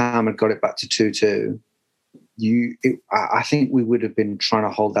West Ham had got it back to 2-2, I think we would have been trying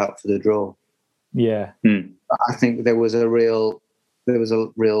to hold out for the draw. Yeah. I think there was a real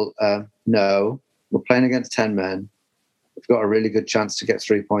no, we're playing against 10 men. We've got a really good chance to get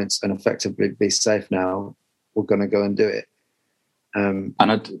 3 points and effectively be safe now. We're going to go and do it. And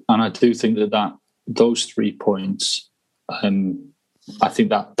I do think that those 3 points, I think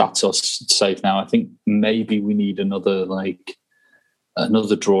that's us safe now. I think maybe we need another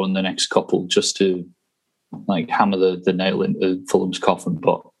draw in the next couple just to like hammer the nail into Fulham's coffin.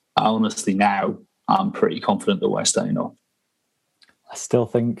 But honestly, now I'm pretty confident that we're staying up. I still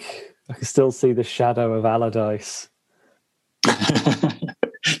think I can still see the shadow of Allardyce.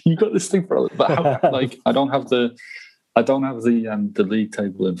 You got this thing for, but I don't have the league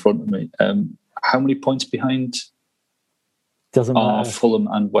table in front of me. How many points behind? Doesn't matter. Fulham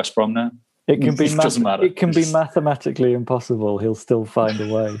and West Brom now. It can be doesn't matter. It can be mathematically impossible. He'll still find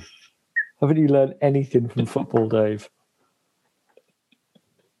a way. Haven't you learned anything from football, Dave?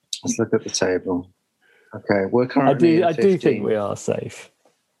 Let's look at the table. Okay, we're currently. I do think we are safe.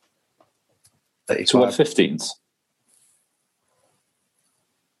 35. So we're 15th.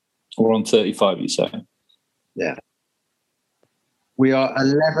 We're on 35. You say? Yeah. We are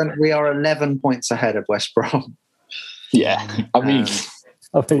 11. We are 11 points ahead of West Brom. Yeah, I mean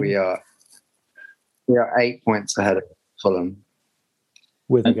we are 8 points ahead of Fulham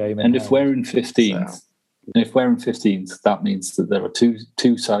with a game. And if we're in 15th, that means that there are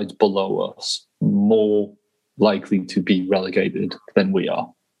two sides below us more likely to be relegated than we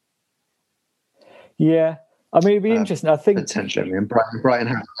are. Yeah, I mean, it'd be interesting. I think potentially, and Brighton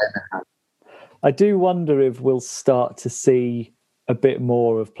have. I do wonder if we'll start to see a bit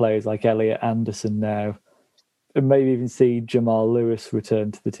more of players like Elliot Anderson now, and maybe even see Jamal Lewis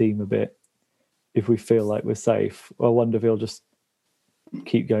return to the team a bit if we feel like we're safe. I wonder if he'll just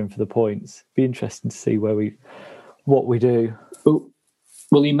keep going for the points. Be interesting to see what we do.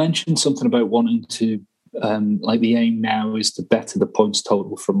 Well, you mentioned something about wanting to, the aim now is to better the points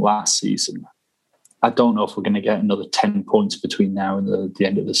total from last season. I don't know if we're going to get another 10 points between now and the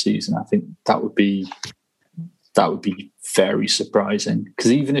end of the season. I think that would be very surprising,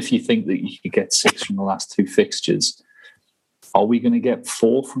 because even if you think that you could get 6 from the last 2 fixtures, are we going to get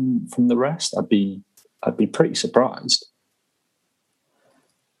 4 from the rest? I'd be pretty surprised.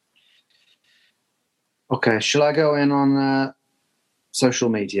 Okay, shall I go in on social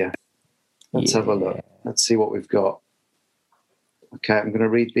media? Let's have a look. Let's see what we've got. Okay, I'm going to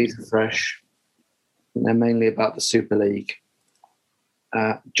read these afresh. They're mainly about the Super League.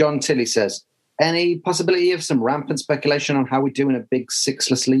 John Tilley says, any possibility of some rampant speculation on how we do in a big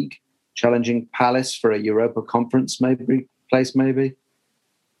sixless league, challenging Palace for a Europa Conference place? Maybe.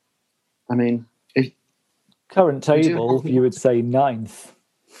 I mean, current table, you would say 9th.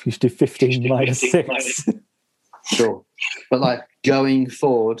 You should do 15 minus 6. Sure, but going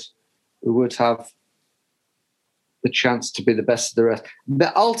forward, we would have the chance to be the best of the rest.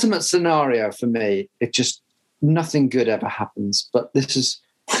 The ultimate scenario for me, nothing good ever happens. But this is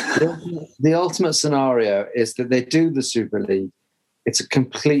the ultimate scenario is that they do the Super League. It's a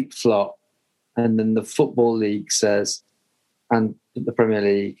complete flop. And then the Football League says, and the Premier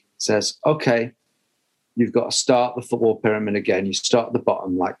League says, okay, you've got to start the football pyramid again. You start at the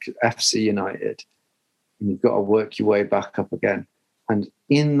bottom like FC United, and you've got to work your way back up again. And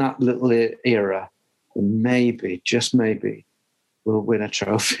in that little era, maybe, just maybe, we'll win a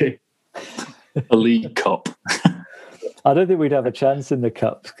trophy. A League Cup. I don't think we'd have a chance in the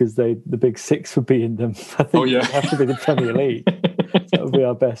Cups because the Big Six would be in them. I think it'd have to be the Premier League. That would be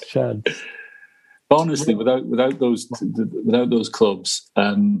our best chance. But honestly, without those clubs,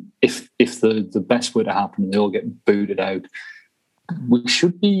 if the best were to happen and they all get booted out, we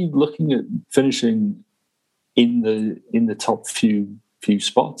should be looking at finishing in the top few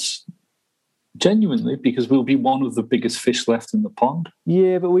spots. Genuinely, because we'll be one of the biggest fish left in the pond.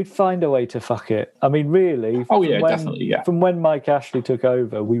 Yeah, but we'd find a way to fuck it. I mean, really. Oh yeah, definitely. Yeah. From when Mike Ashley took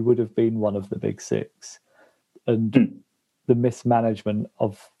over, we would have been one of the big six, and the mismanagement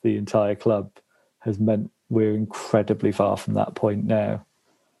of the entire club has meant we're incredibly far from that point now.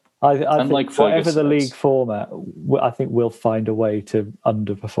 I think like whatever the league format, I think we'll find a way to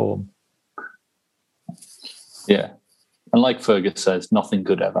underperform. Yeah, and like Fergus says, nothing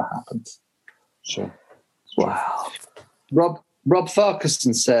good ever happens. Sure. Wow. Rob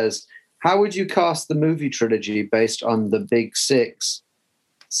Farquharson says, how would you cast the movie trilogy based on the Big Six,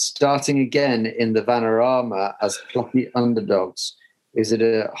 starting again in the Vanarama as plucky underdogs? Is it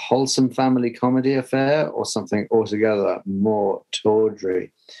a wholesome family comedy affair or something altogether more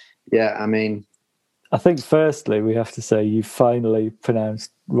tawdry? Yeah, I mean... I think firstly we have to say you finally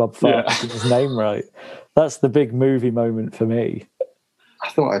pronounced Rob Farquharson's name right. That's the big movie moment for me. I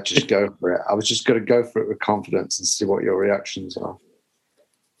thought I'd just go for it. I was just going to go for it with confidence and see what your reactions are.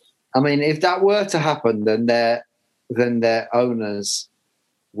 I mean, if that were to happen, then their owners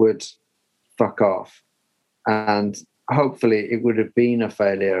would fuck off. And hopefully it would have been a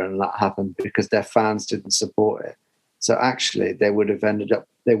failure and that happened because their fans didn't support it. So actually they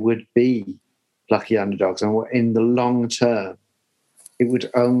would be lucky underdogs. And in the long term, it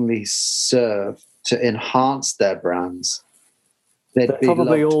would only serve to enhance their brands. They'd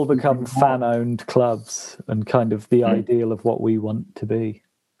probably all become fan-owned clubs and kind of the ideal of what we want to be.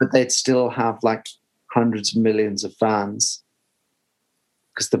 But they'd still have like hundreds of millions of fans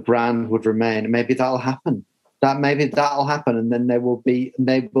because the brand would remain. Maybe that'll happen. Maybe that'll happen, and then they will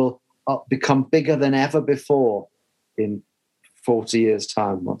become bigger than ever before in 40 years'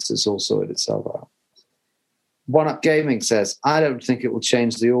 time once it's all sorted itself out. One Up Gaming says, I don't think it will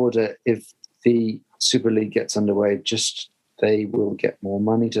change the order if the Super League gets underway. Just they will get more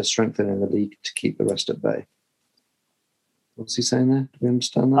money to strengthen in the league to keep the rest at bay. What's he saying there? Do we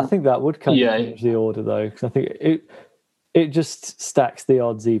understand that? I think that would kind of change the order, though, because I think it just stacks the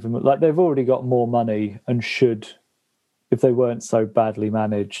odds even. Like, they've already got more money and should, if they weren't so badly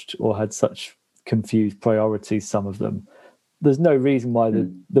managed or had such confused priorities, some of them, there's no reason why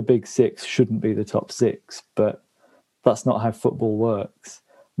the big six shouldn't be the top six, but that's not how football works.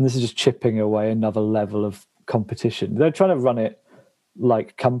 And this is just chipping away another level of competition. They're trying to run it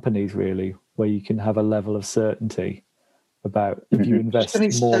like companies, really, where you can have a level of certainty about if you invest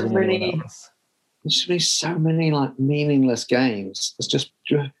more than anyone else. There's been so many like meaningless games. It's just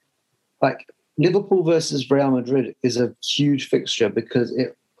like Liverpool versus Real Madrid is a huge fixture because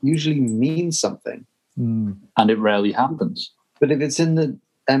it usually means something. And it rarely happens. But if it's in the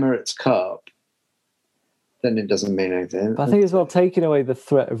Emirates Cup, then it doesn't mean anything. But I think as well, taking away the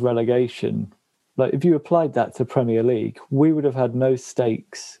threat of relegation, like if you applied that to Premier League, we would have had no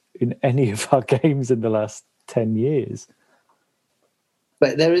stakes in any of our games in the last 10 years.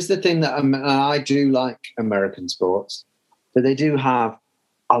 But there is the thing that I do like American sports, but they do have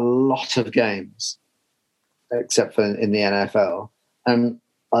a lot of games, except for in the NFL. And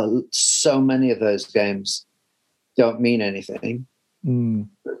so many of those games don't mean anything.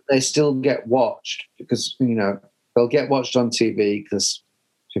 But they still get watched because, they'll get watched on TV because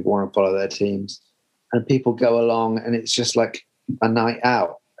people want to follow their teams. And people go along and it's just like a night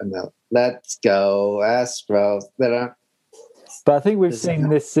out. And they'll, let's go, Astros. But I think we've seen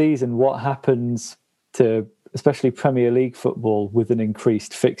this season what happens to, especially Premier League football, with an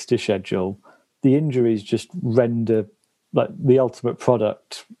increased fixture schedule. The injuries just render like the ultimate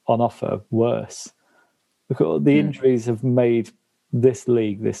product on offer worse. Because the injuries have made this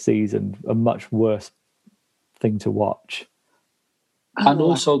league this season a much worse thing to watch. And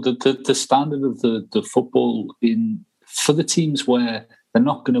also the standard of the football for the teams where they're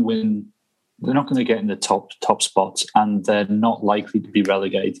not going to win, they're not going to get in the top spots, and they're not likely to be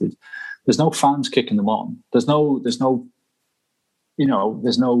relegated. There's no fans kicking them on. There's no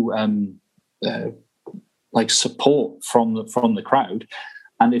like support from the crowd.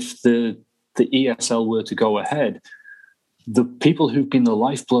 And if the ESL were to go ahead, the people who've been the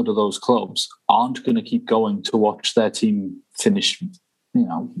lifeblood of those clubs aren't going to keep going to watch their team finish in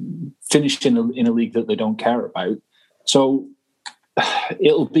a league that they don't care about. So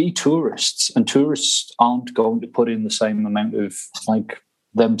it'll be tourists, and tourists aren't going to put in the same amount of like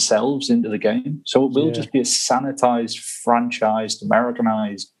themselves into the game. So it will just be a sanitized, franchised,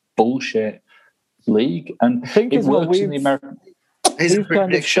 Americanized bullshit league. And I think it works in the American.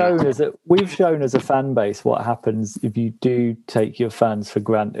 we've shown as a fan base what happens if you do take your fans for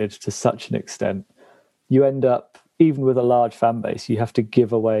granted to such an extent. You end up, even with a large fan base, you have to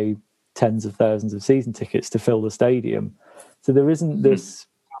give away tens of thousands of season tickets to fill the stadium. So there isn't this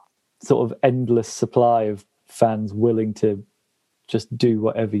sort of endless supply of fans willing to just do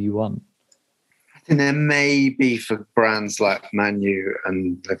whatever you want. I think there may be for brands like Man U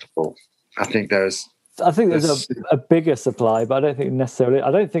and Liverpool. I think there's a bigger supply, but I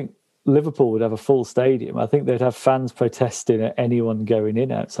don't think Liverpool would have a full stadium. I think they'd have fans protesting at anyone going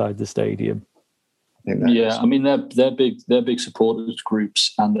in outside the stadium. I mean, they're big supporters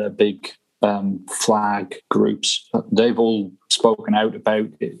groups and they're big flag groups. They've all spoken out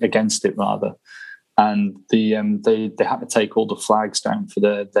against it rather, and they had to take all the flags down for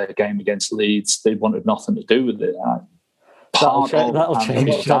their game against Leeds. They wanted nothing to do with it. That'll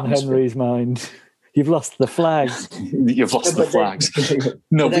change John Henry's mind. You've lost the flags. You've lost the flags.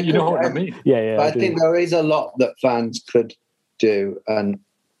 No, but you know what I mean. Yeah. But I think there is a lot that fans could do and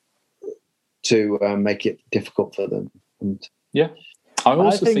to make it difficult for them. And I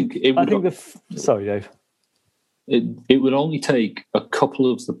also think it would. Sorry, Dave. It would only take a couple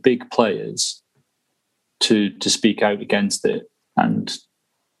of the big players to speak out against it, and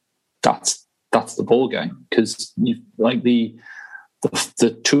that's the ball game. Because like the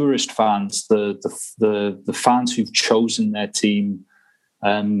tourist fans, the fans who've chosen their team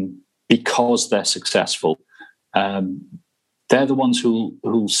because they're successful, they're the ones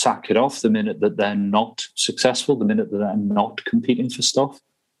who'll sack it off the minute that they're not successful, the minute that they're not competing for stuff.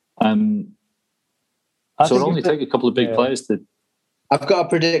 So it'll only take a couple of big players to. I've got a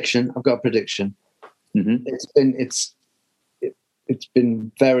prediction. Mm-hmm. It's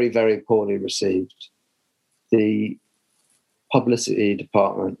been very, very poorly received. The publicity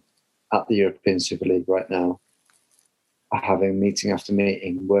department at the European Super League right now are having meeting after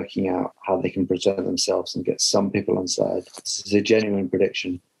meeting, working out how they can present themselves and get some people on side. This is a genuine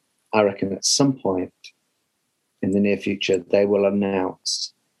prediction. I reckon at some point in the near future, they will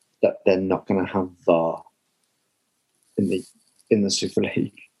announce that they're not going to have VAR in the Super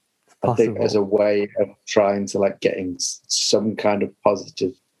League. I think as a way of trying to getting some kind of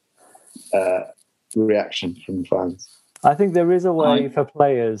positive reaction from fans. I think there is a way for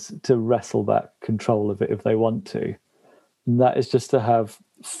players to wrestle back control of it if they want to. And that is just to have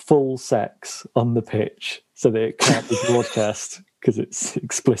full sex on the pitch so that it can't be broadcast because it's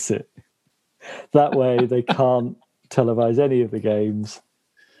explicit. That way they can't televise any of the games.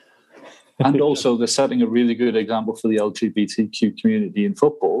 And also they're setting a really good example for the LGBTQ community in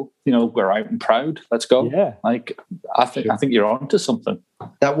football. You know, we're out and proud. Let's go. Yeah. I think you're onto something.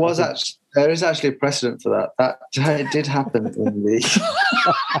 There is actually a precedent for that. That did happen in the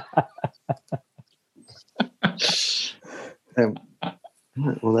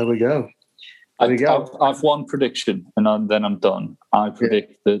well, there we go. I've one prediction, and then I'm done. I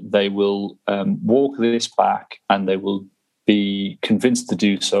predict that they will walk this back, and they will be convinced to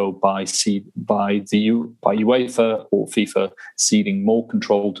do so by UEFA or FIFA ceding more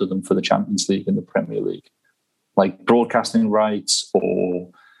control to them for the Champions League and the Premier League, like broadcasting rights or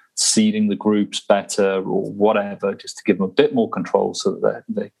seeding the groups better or whatever, just to give them a bit more control so that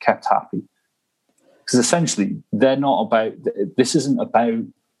they're kept happy. Because essentially, this isn't about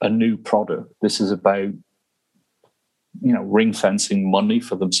a new product. This is about, ring fencing money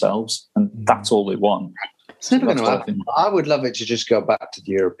for themselves, and that's all they want. It's never going to happen. I would love it to just go back to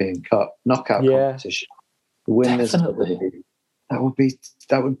the European Cup knockout competition. The winners. That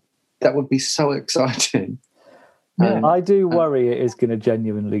would be so exciting. I do worry it is going to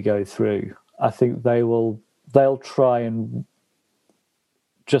genuinely go through. I think they'll try and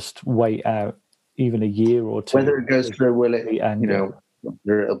just wait out even a year or two. Whether it goes through, will it?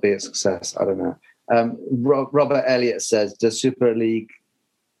 It'll be a success. I don't know. Robert Elliott says, "Does Super League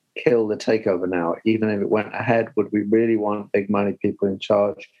kill the takeover now? Even if it went ahead, would we really want big money people in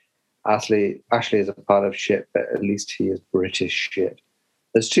charge? Ashley is a part of shit, but at least he is British shit."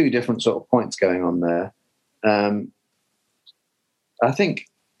 There's two different sort of points going on there. I think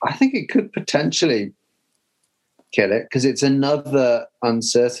it could potentially kill it because it's another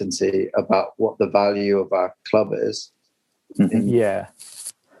uncertainty about what the value of our club is. Yeah.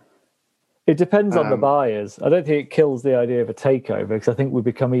 It depends on the buyers. I don't think it kills the idea of a takeover because I think we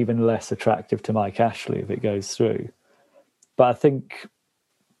become even less attractive to Mike Ashley if it goes through. But I think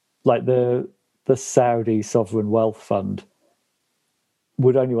like the Saudi Sovereign Wealth Fund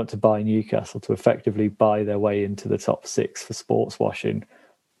would only want to buy Newcastle to effectively buy their way into the top six for sports washing.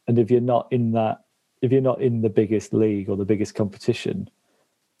 And if you're not in the biggest league or the biggest competition,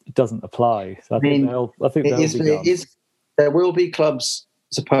 it doesn't apply. So I think they'll be gone. there will be clubs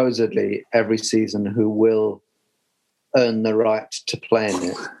supposedly every season who will earn the right to play in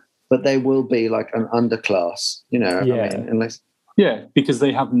it, but they will be like an underclass, I mean, unless. Yeah, because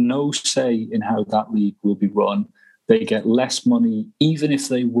they have no say in how that league will be run. They get less money, even if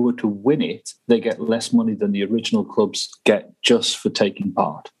they were to win it, they get less money than the original clubs get just for taking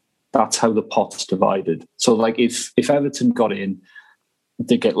part. That's how the pot's divided. So, like, if Everton got in,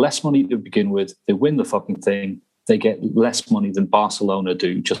 they get less money to begin with, they win the fucking thing, they get less money than Barcelona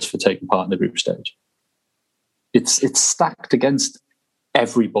do just for taking part in the group stage. It's stacked against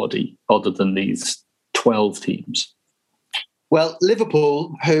everybody other than these 12 teams. Well,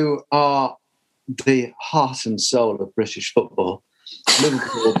 Liverpool, who are the heart and soul of British football,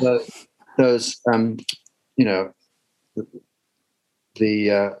 Liverpool, the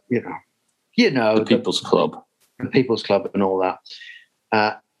People's Club, the People's Club, and all that.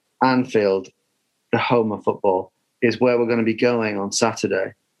 Anfield, the home of football, is where we're going to be going on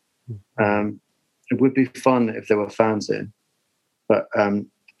Saturday. It would be fun if there were fans in, but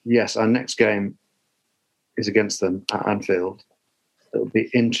yes, our next game is against them at Anfield. It'll be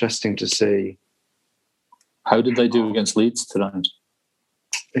interesting to see. How did they do against Leeds tonight?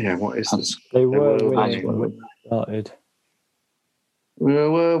 Yeah, what is this? They were winning when they started. We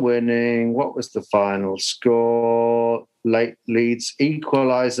were winning. What was the final score? Late Leeds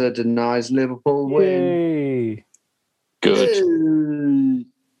equaliser denies Liverpool win. Yay. Good.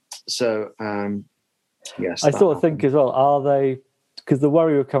 So, yes. I sort of think as well, are they, because the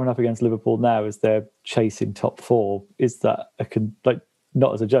worry of coming up against Liverpool now is they're chasing top four. Is that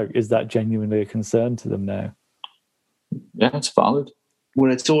not as a joke, is that genuinely a concern to them now? Yeah, it's valid.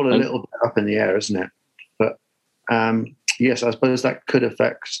 Well, it's all a little bit up in the air, isn't it? But yes, I suppose that could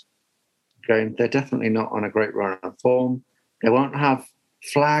affect game. They're definitely not on a great run of form. They won't have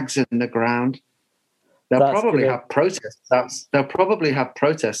flags in the ground. They'll probably have protests. They'll probably have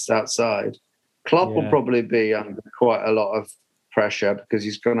protests outside. Klopp will probably be under quite a lot of pressure because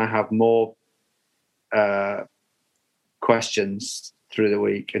he's going to have more questions through the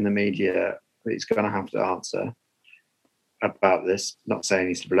week in the media that he's going to have to answer about this. Not saying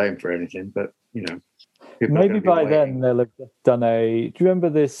he's to blame for anything, but maybe by then they'll have done do you remember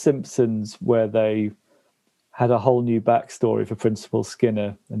the Simpsons where they had a whole new backstory for Principal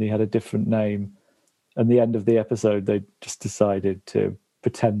Skinner and he had a different name, and the end of the episode they just decided to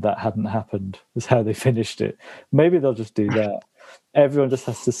pretend that hadn't happened. Is how they finished it. Maybe they'll just do that. Everyone just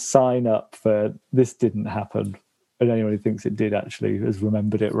has to sign up for this didn't happen, and anyone who thinks it did actually has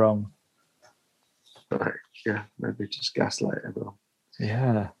remembered it wrong. Right. Yeah, maybe just gaslight everyone.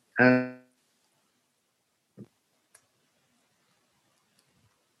 Yeah. I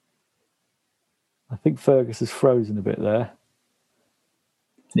think Fergus is frozen a bit there.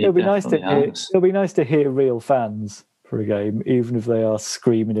 It'll be nice to hear real fans for a game, even if they are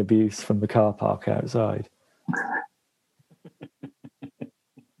screaming abuse from the car park outside.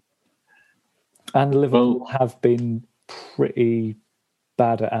 And Liverpool have been pretty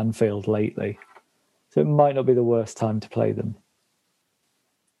bad at Anfield lately, so it might not be the worst time to play them.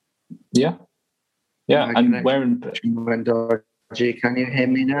 Yeah. And wearing. Can you hear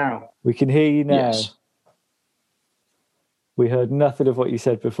me now? We can hear you now. Yes. We heard nothing of what you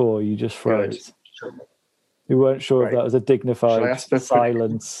said before. You just froze. Good. We weren't sure if that was a dignified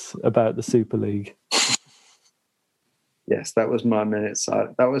silence about the Super League. Yes, that was my minute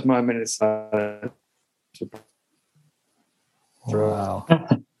silence. That was my minute silence. Wow.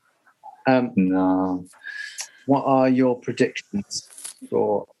 No. What are your predictions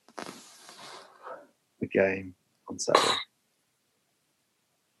for the game on Saturday?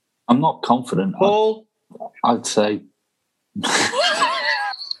 I'm not confident. Paul? I'd say.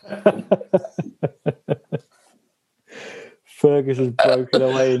 Fergus has broken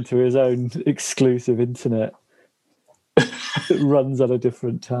away into his own exclusive internet that runs at a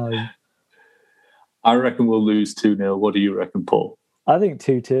different time. I reckon we'll lose 2-0. What do you reckon, Paul? I think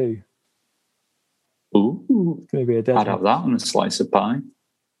 2-2. Ooh. It's going to be a dead. I'd have that on a slice of pie.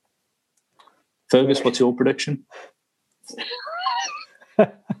 Fergus, what's your prediction?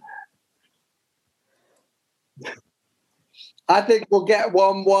 I think we'll get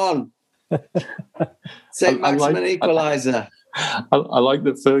 1-1. St. Maximin equaliser. I like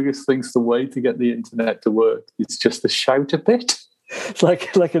that Fergus thinks the way to get the internet to work is just to shout a bit. It's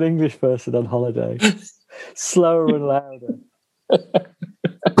like an English person on holiday. Slower and louder.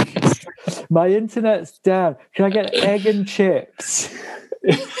 My internet's down. Can I get egg and chips?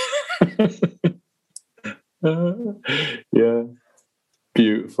 Yeah.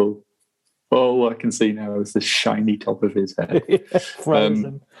 Beautiful. All I can see now is the shiny top of his head.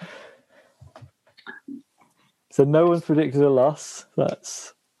 Frozen. So no one's predicted a loss.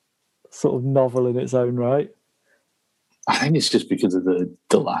 That's sort of novel in its own right. I think it's just because of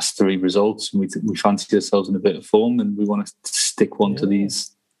the last three results. We fancy ourselves in a bit of form, and we want to stick one to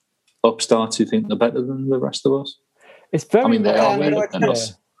these upstarts who think they're better than the rest of us. It's very. I mean, they are better than yeah.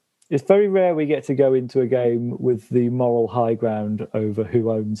 us. It's very rare we get to go into a game with the moral high ground over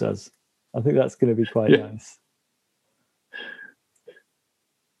who owns us. I think that's going to be quite nice.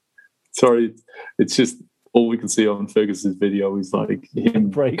 Sorry, it's just all we can see on Ferguson's video is like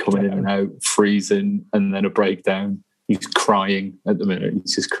him coming in and out, freezing, and then a breakdown. He's crying at the minute.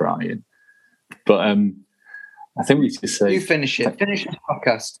 He's just crying. But I think we just say... You finish it. Finish the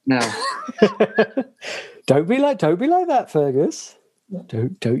podcast now. Don't be like that, Fergus.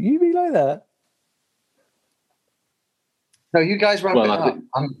 Don't you be like that. No, you guys wrap it up.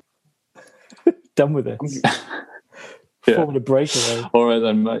 I'm done with it. Forming a breakaway. All right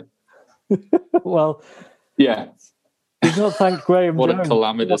then, mate. Well, yeah. He's not thanked Graham What Jones. A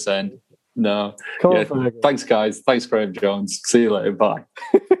calamitous end. No. Thanks, guys. Thanks, Graham Jones. See you later. Bye.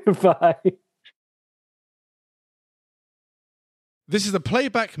 Bye. This is a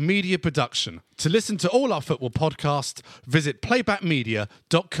Playback Media production. To listen to all our football podcasts, visit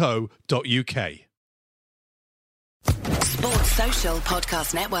playbackmedia.co.uk. Sports Social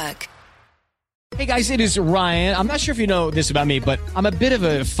Podcast Network. Hey guys, it is Ryan. I'm not sure if you know this about me, but I'm a bit of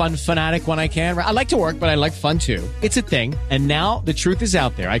a fun fanatic when I can. I like to work, but I like fun too. It's a thing. And now the truth is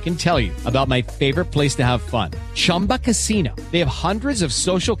out there. I can tell you about my favorite place to have fun. Chumba Casino. They have hundreds of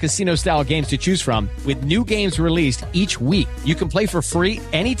social casino style games to choose from with new games released each week. You can play for free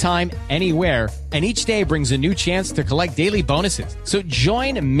anytime, anywhere. And each day brings a new chance to collect daily bonuses. So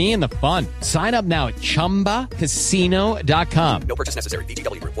join me in the fun. Sign up now at ChumbaCasino.com. No purchase necessary.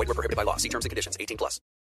 VGW Group. Void where prohibited by law. See terms and conditions. 18+.